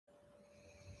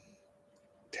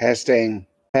Testing,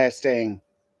 testing.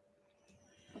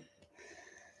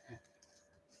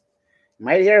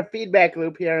 Might hear a feedback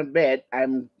loop here in a bit.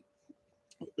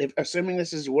 Assuming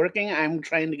this is working, I'm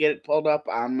trying to get it pulled up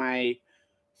on my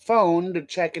phone to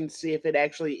check and see if it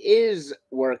actually is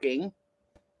working.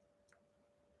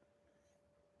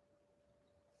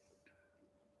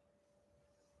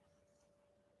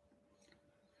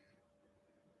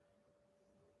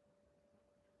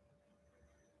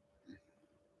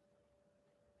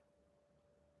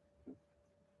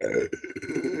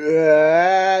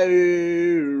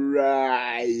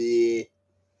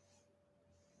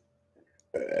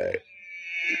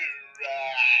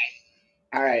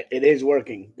 All right, it is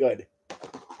working. Good.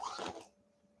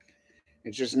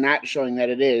 It's just not showing that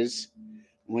it is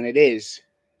when it is.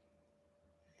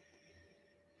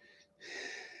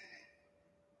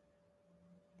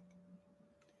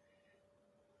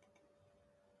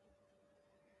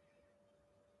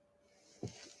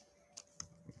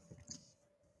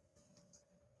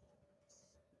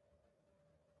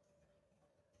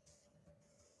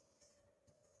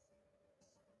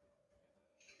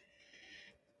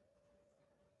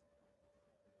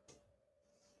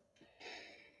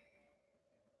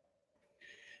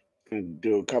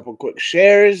 Do a couple quick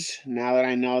shares now that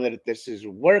I know that this is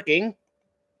working.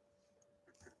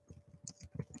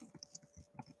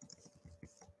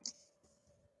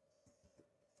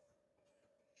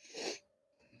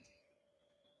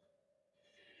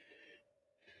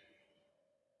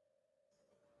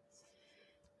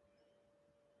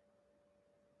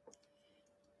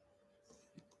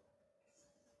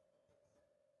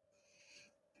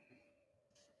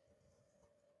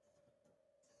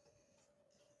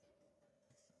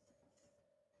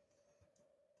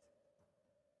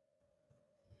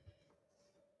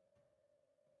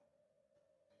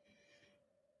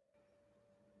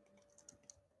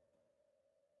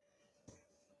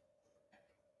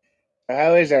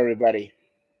 How is everybody?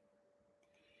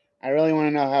 I really want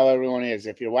to know how everyone is.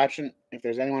 If you're watching, if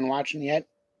there's anyone watching yet,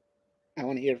 I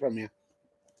want to hear from you.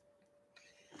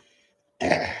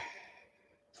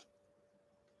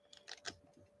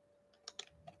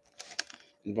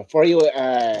 Before you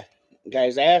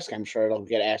guys ask, I'm sure it'll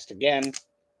get asked again.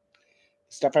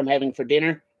 Stuff I'm having for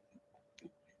dinner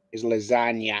is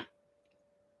lasagna.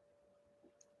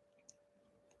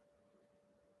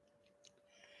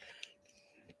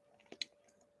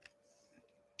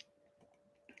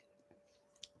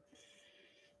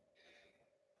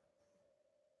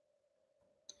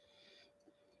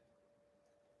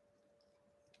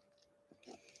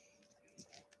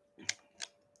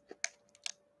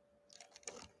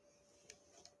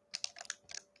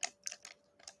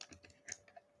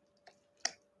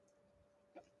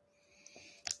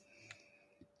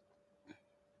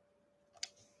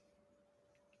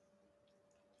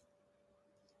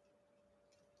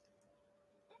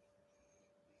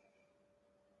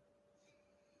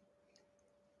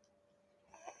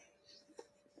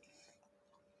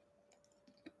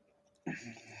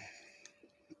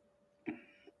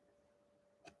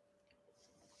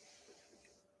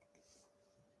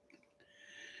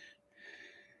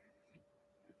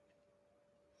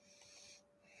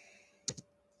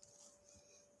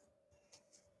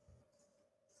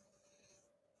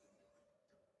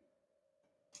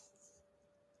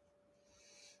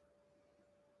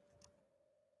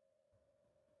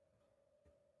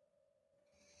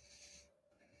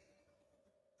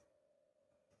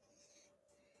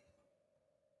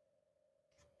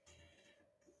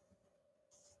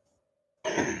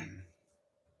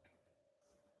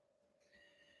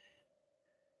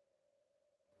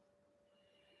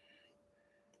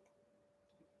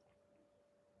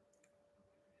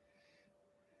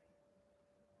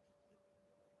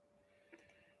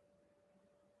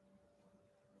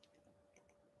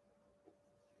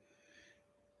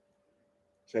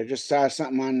 So I just saw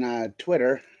something on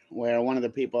Twitter where one of the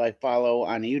people I follow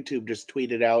on YouTube just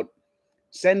tweeted out,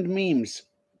 "Send memes."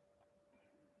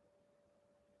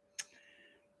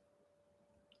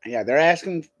 Yeah, they're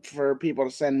asking for people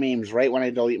to send memes right when I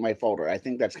delete my folder. I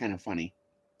think that's kind of funny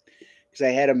because I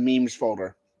had a memes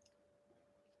folder.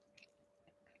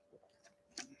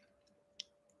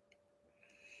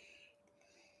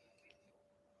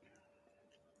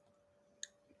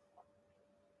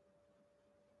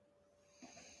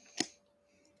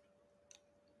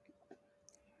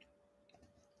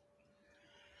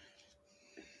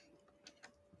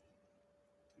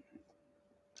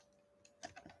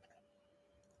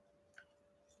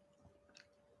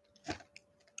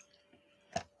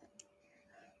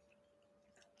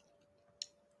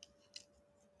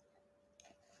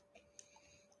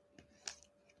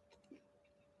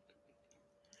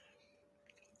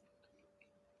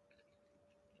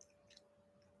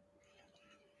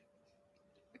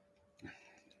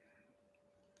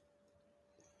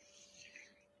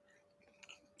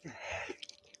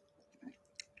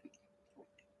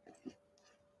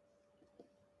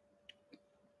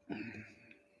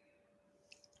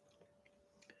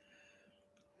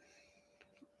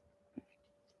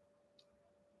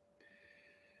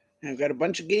 I've got a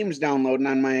bunch of games downloading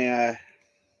on my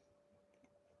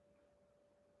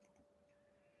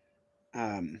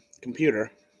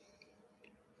computer.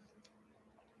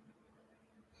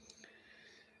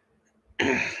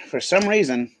 For some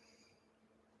reason,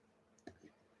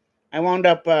 I wound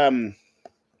up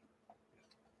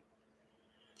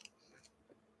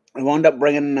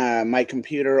bringing my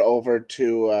computer over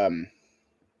to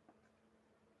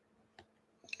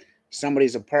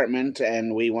somebody's apartment,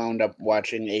 and we wound up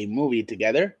watching a movie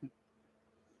together.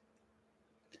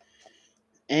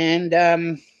 And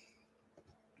I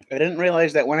didn't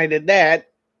realize that when I did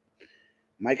that,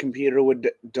 my computer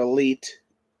would delete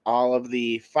all of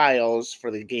the files for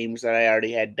the games that I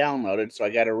already had downloaded, so I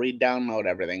got to re-download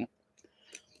everything.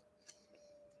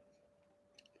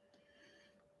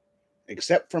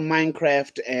 Except for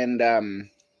Minecraft and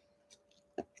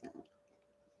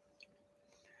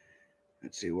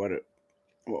let's see, what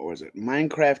was it?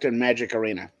 Minecraft and Magic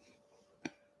Arena.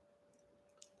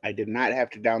 I did not have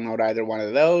to download either one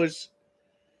of those.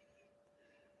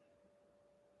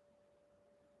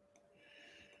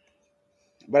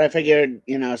 But I figured,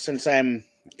 since I'm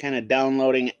kind of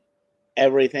downloading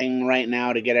everything right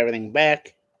now to get everything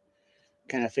back,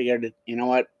 kind of figured, you know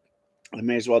what? I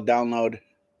may as well download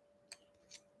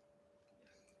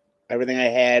everything I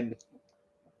had,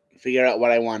 figure out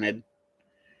what I wanted,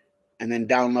 and then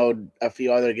download a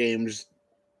few other games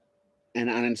and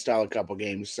uninstall a couple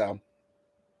games. So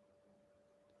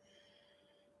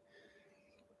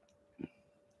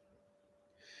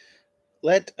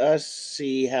let us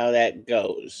see how that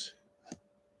goes.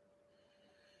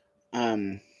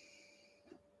 On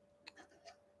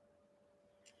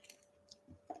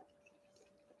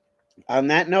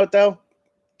that note, though,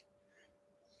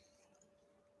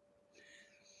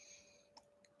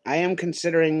 I am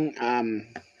considering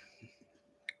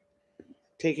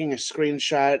taking a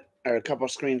screenshot or a couple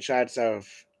screenshots of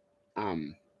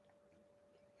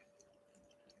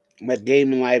my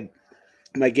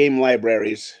game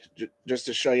libraries just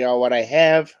to show y'all what I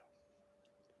have,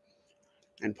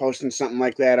 and posting something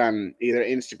like that on either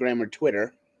Instagram or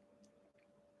Twitter.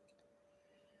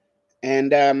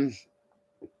 And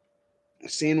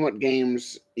seeing what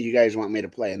games you guys want me to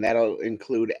play, and that'll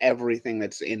include everything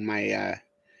that's in my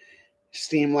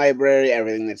Steam library,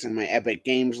 everything that's in my Epic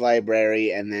Games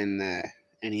library, and then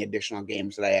any additional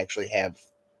games that I actually have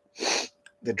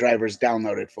the drivers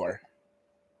downloaded for.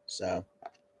 So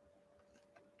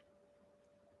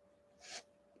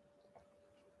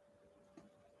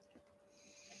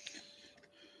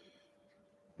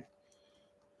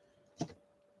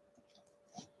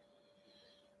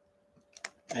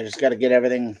I just got to get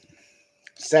everything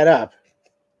set up.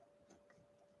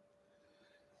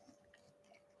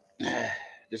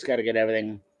 Just got to get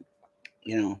everything,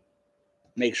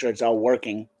 make sure it's all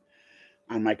working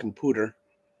on my computer.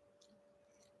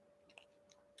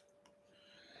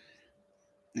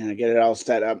 And I get it all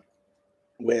set up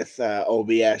with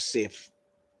OBS, see if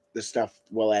the stuff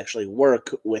will actually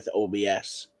work with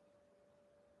OBS.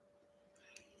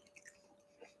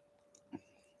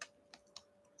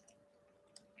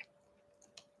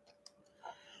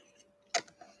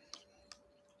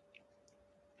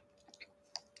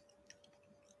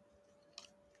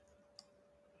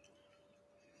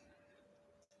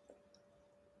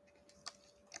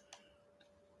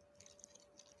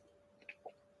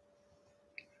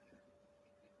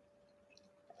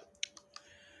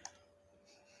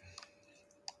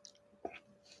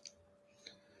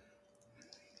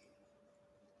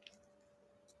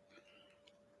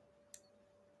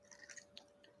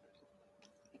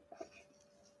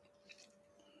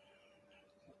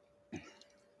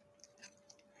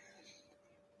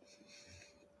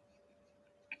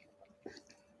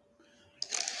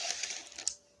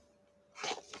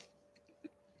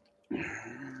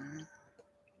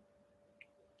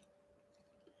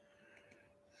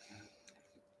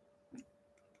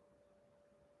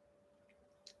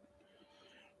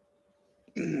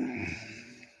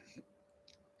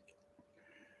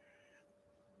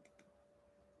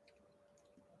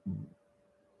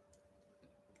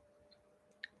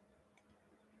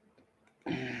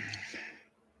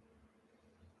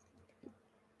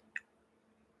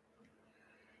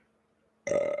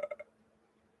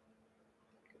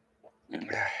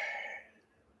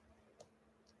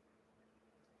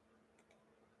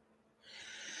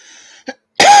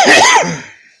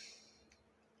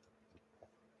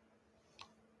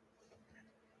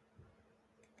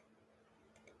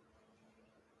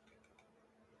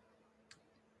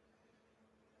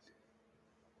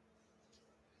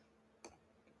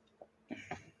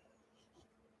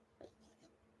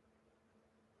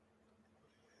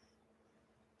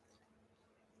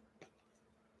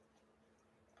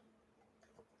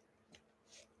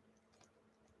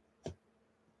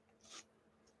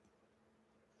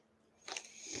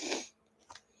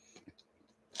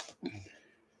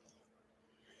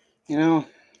 You know,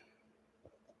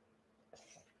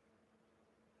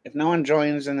 if no one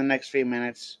joins in the next few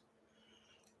minutes,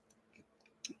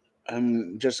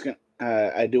 I'm just gonna.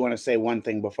 I do want to say one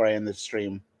thing before I end the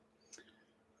stream.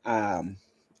 I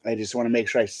just want to make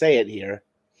sure I say it here.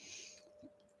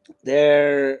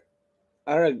 There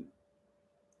are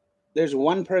there's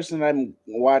one person that I'm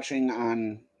watching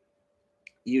on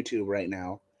YouTube right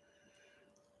now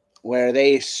where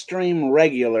they stream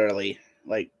regularly,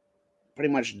 like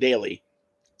pretty much daily.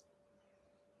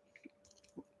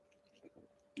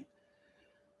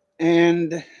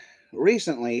 And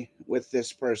recently, with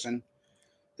this person,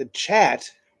 the chat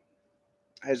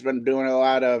has been doing a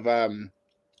lot of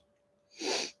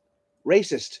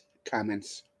racist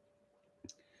comments.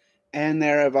 And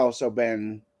there have also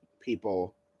been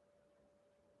people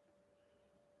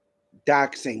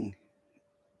doxing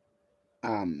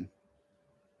the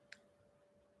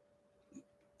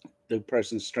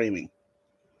person streaming.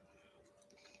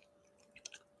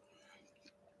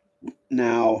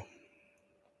 Now,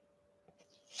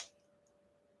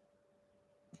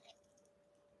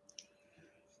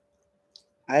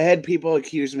 I had people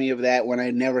accuse me of that when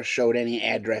I never showed any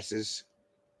addresses.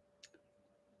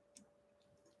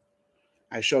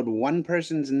 I showed one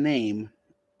person's name,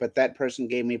 but that person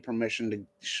gave me permission to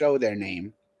show their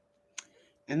name.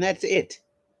 And that's it.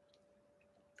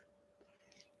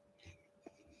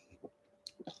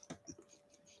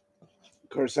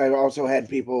 Of course, I've also had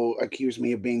people accuse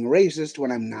me of being racist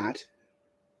when I'm not.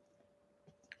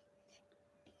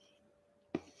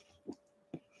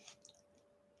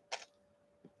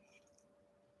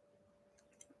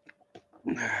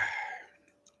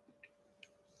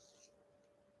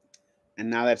 And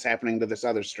now that's happening to this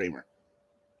other streamer.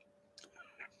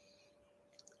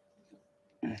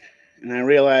 And I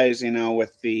realize,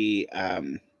 with the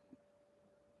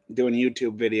doing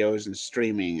YouTube videos and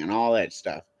streaming and all that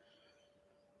stuff,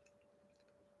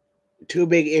 two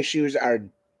big issues are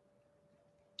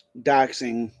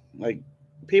doxing. Like,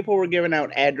 people were giving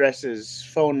out addresses,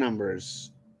 phone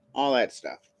numbers, all that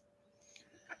stuff.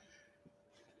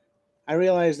 I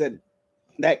realize that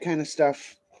that kind of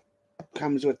stuff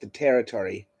comes with the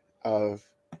territory of,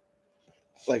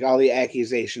 like, all the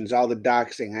accusations, all the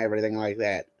doxing, everything like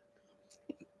that.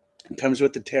 It comes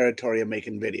with the territory of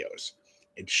making videos.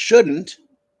 It shouldn't,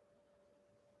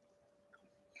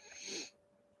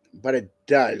 but it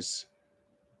does.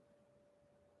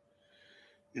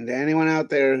 And to anyone out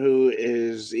there who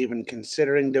is even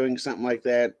considering doing something like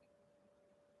that,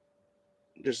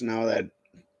 just know that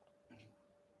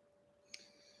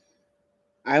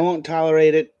I won't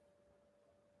tolerate it.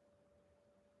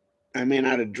 I may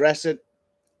not address it,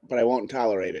 but I won't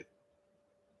tolerate it.